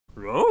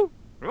Whoa!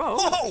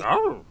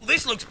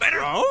 This looks better.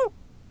 Oh,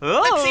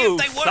 Let's see if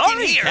they work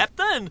sorry, in here.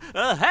 Captain.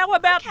 How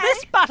about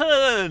this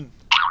button?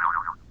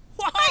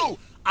 Whoa!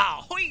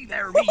 Ahoy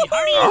there, me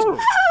hearties!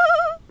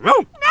 Now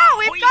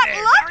we've Ahoy got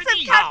there, lots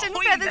Dorothy. of Captain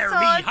Ahoy there, me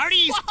Featherswords.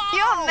 hearties!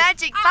 Your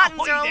magic buttons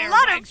Ahoy are a there,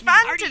 lot of Wags, me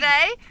fun hearties.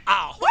 today.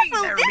 Ahoy What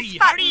will there, this me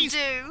button hearties.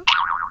 do?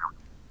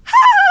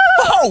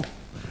 Oh!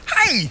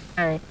 Hey!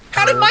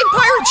 How did my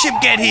pirate ship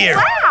get here?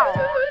 Wow!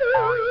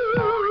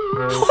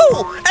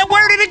 Oh, and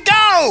where did it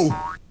go?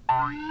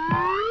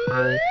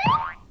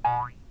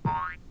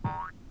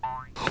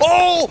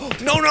 Oh,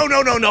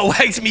 no,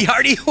 Wags me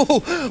hearty.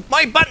 Oh,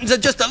 my buttons are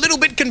just a little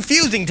bit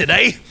confusing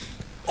today.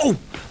 Oh,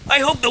 I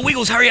hope the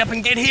Wiggles hurry up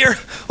and get here.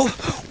 Oh,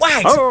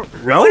 Wags,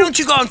 why don't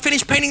you go and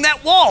finish painting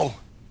that wall?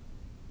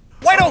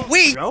 Why don't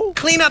we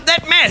clean up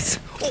that mess?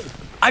 Oh,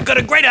 I've got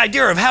a great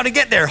idea of how to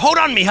get there. Hold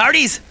on, me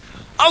hearties.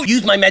 I'll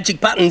use my magic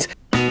buttons.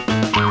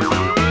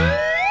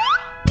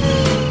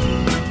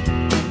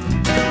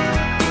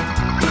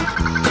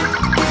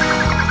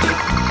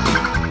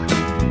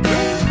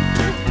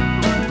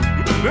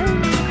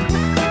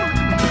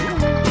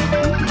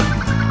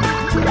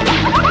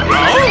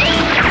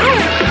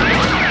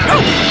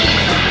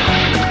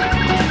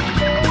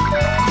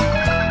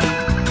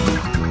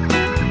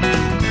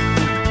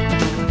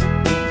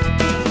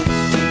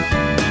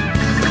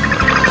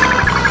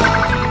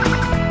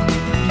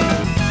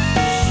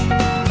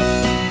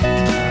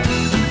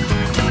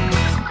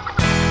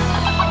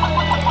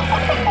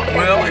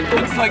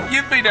 Like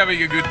you've been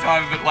having a good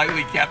time of it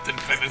lately, Captain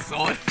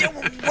Featherswords.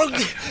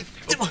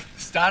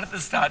 Start at the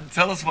start and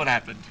tell us what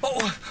happened.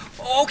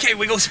 Oh, okay,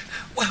 Wiggles.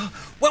 Well,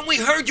 when we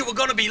heard you were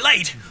going to be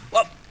late,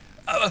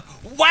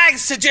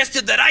 Wags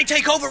suggested that I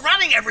take over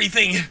running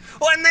everything.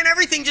 Oh, and then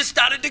everything just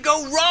started to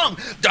go wrong.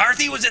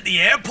 Dorothy was at the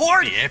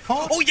airport. The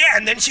airport? Oh, yeah,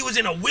 and then she was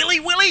in a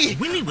willy-willy.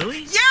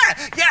 Willy-willy?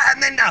 Yeah,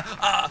 and then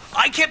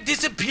I kept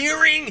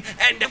disappearing,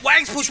 and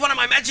Wags pushed one of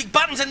my magic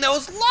buttons, and there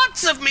was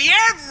lots of me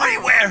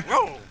everywhere.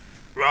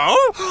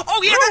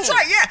 Oh, yeah, that's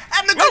right, yeah.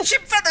 And the good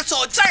ship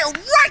Feathersword sailed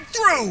right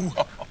through.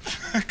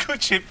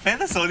 Good ship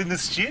Feathersword in the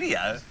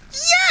studio?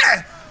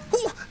 Yeah!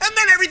 Ooh, and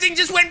then everything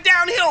just went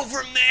downhill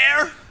from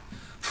there.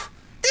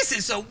 This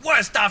is the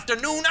worst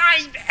afternoon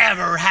I've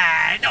ever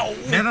had. Oh.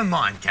 Never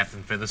mind,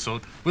 Captain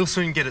Feathersword. We'll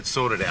soon get it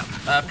sorted out.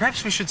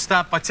 Perhaps we should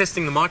start by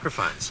testing the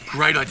microphones.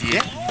 Great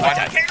idea.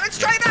 Okay, let's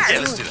try that. Yeah,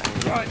 let's do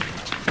that. Right.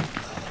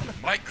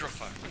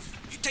 Microphone.